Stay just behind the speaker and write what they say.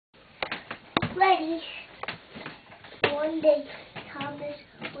ready. One day, Thomas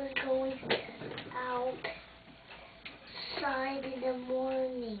was going outside in the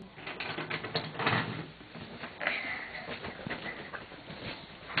morning.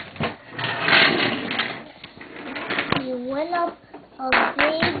 He went up a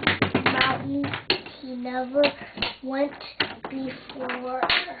big mountain he never went before.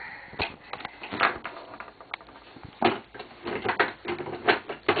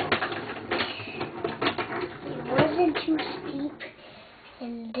 It wasn't too steep,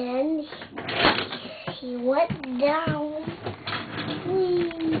 and then he went down.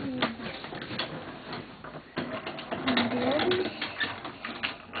 And then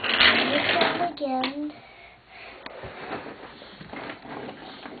he went down again.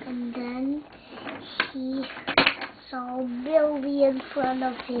 And then he saw Billy in front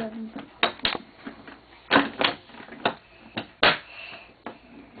of him.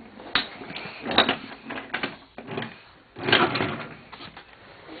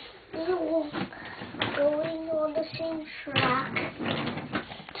 They were going on the same track.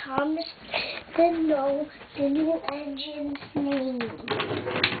 Thomas didn't know the new engine's name.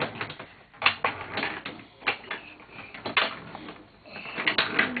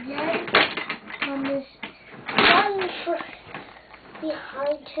 Thomas ran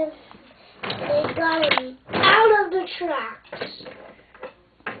behind him. They got him out of the tracks.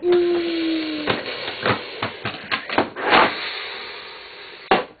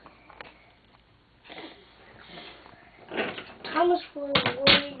 Thomas was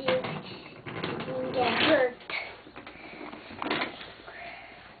worried he would get hurt.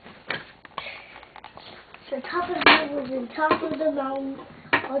 So Thomas was on top of the mountain,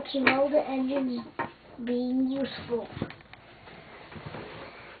 watching all the engines being useful.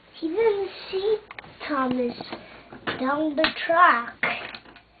 He didn't see Thomas down the track.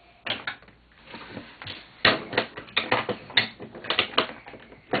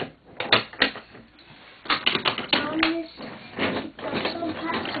 Thomas picked up some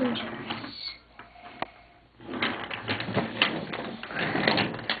passengers.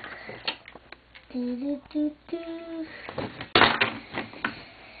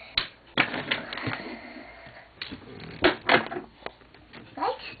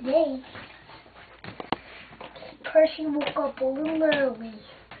 Next day, Percy woke up a little early.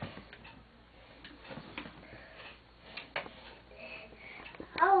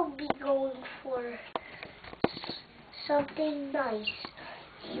 I'll be going for something nice.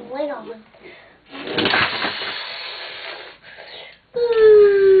 He went on.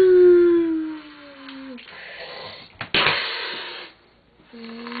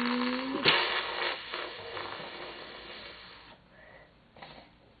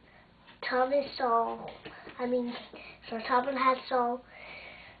 Thomas saw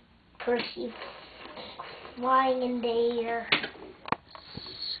Percy flying in the air.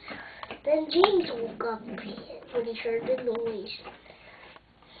 Then James woke up when he heard the noise.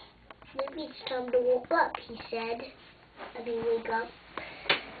 Maybe it's time to wake up, he said. And he wake up.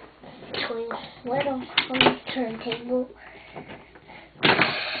 So he went on the turntable.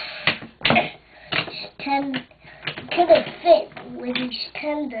 Couldn't fit when he's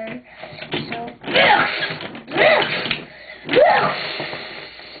tender, so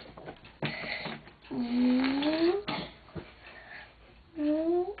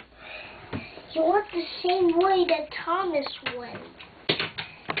he went the same way that Thomas went.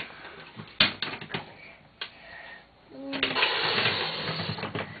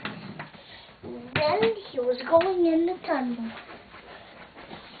 Then he was going in the tunnel.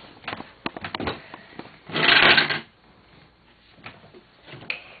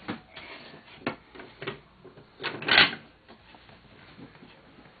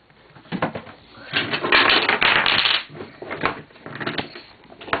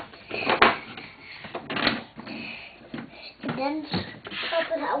 Then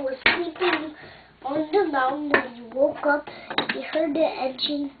Thomas was sleeping on the mountain. When he woke up, he heard the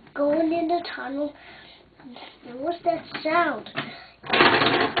engine going in the tunnel. And what's that sound?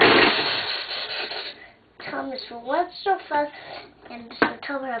 Thomas went so fast, and so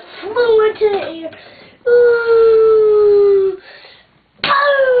Thomas flew into the air. Ooh!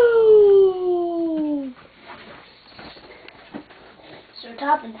 Oh! So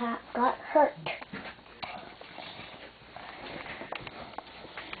Thomas got hurt.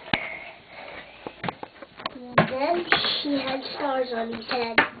 Then he had stars on his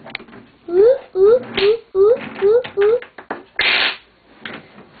head. Ooh, ooh, ooh, ooh, ooh, ooh.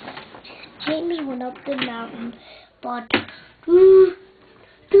 James went up the mountain, but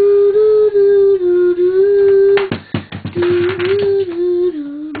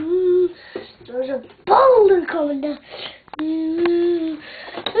so coming down.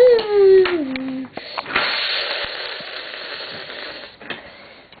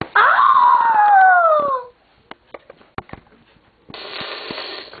 Oh!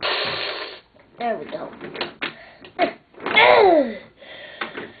 There we go.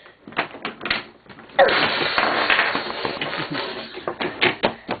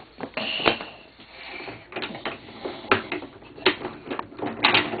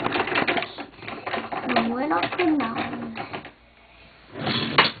 We went up the mountain.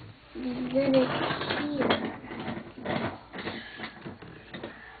 We did it here.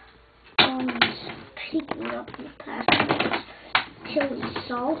 Picking up the passengers till he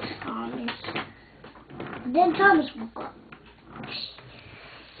saw Thomas. Then Thomas woke up.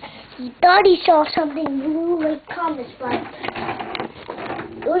 He thought he saw something blue like Thomas, but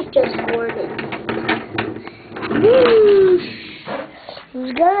it was just Gordon. He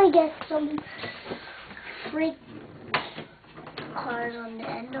was gonna get some freak cars on the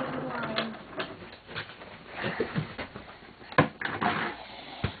end of the line.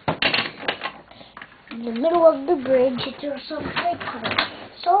 In the middle of the bridge, there were some freight cars.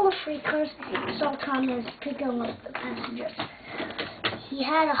 Saw the freight cars, saw Thomas picking up the passengers. He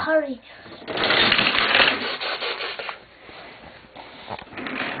had to hurry.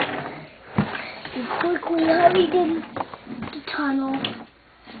 He quickly hurried in the tunnel.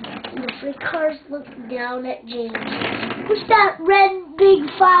 And the freight cars looked down at James. What's that red big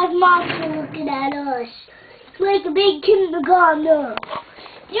 5 monster looking at us? It's like a big kindergartner.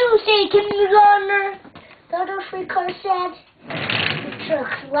 You say kindergartner? The other freight car said. The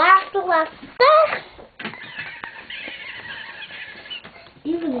truck laughed.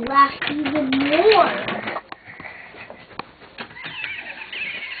 Even laughed even more.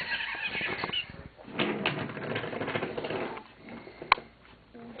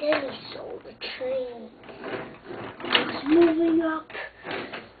 And then he saw the train. It was moving up.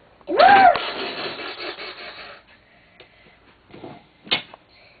 He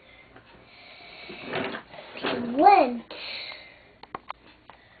went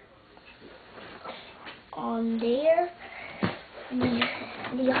on there.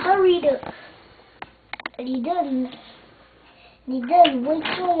 And he hurried up, and he didn't wait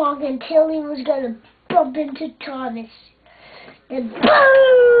so long until he was gonna bump into Thomas. Then boom!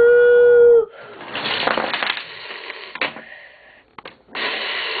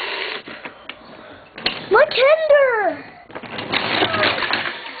 My tender!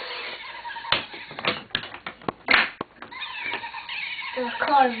 The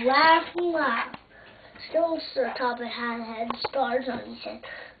cars laughed and laughed. Still, Sir Toppet had head stars on. He said,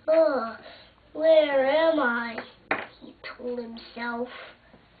 "Oh, where am I?" he told himself.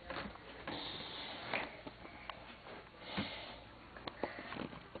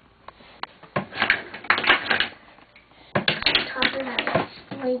 Sir Toppet had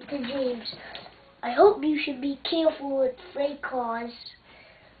explained to James, "I hope you should be careful with freight cars.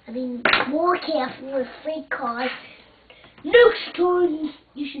 I mean, more careful with freight cars. Next time,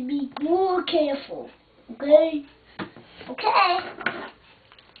 you should be more careful. Okay? Okay."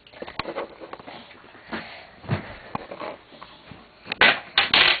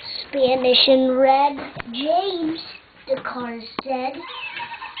 Spanish and red, James, the cars said.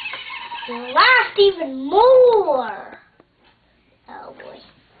 They laughed even more. Oh boy.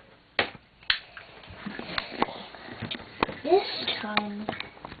 This time,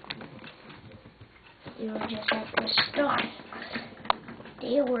 they were just at the start.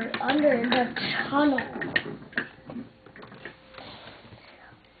 They were under the tunnel.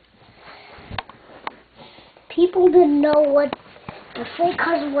 People didn't know what the freight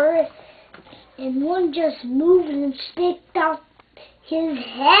cars were, and one just moved and sticked out his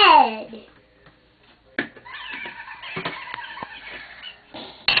head.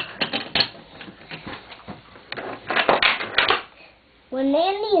 When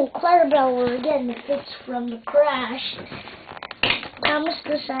Andy and Clarabelle were getting the fix from the crash, Thomas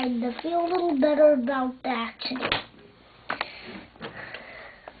decided to feel a little better about the accident.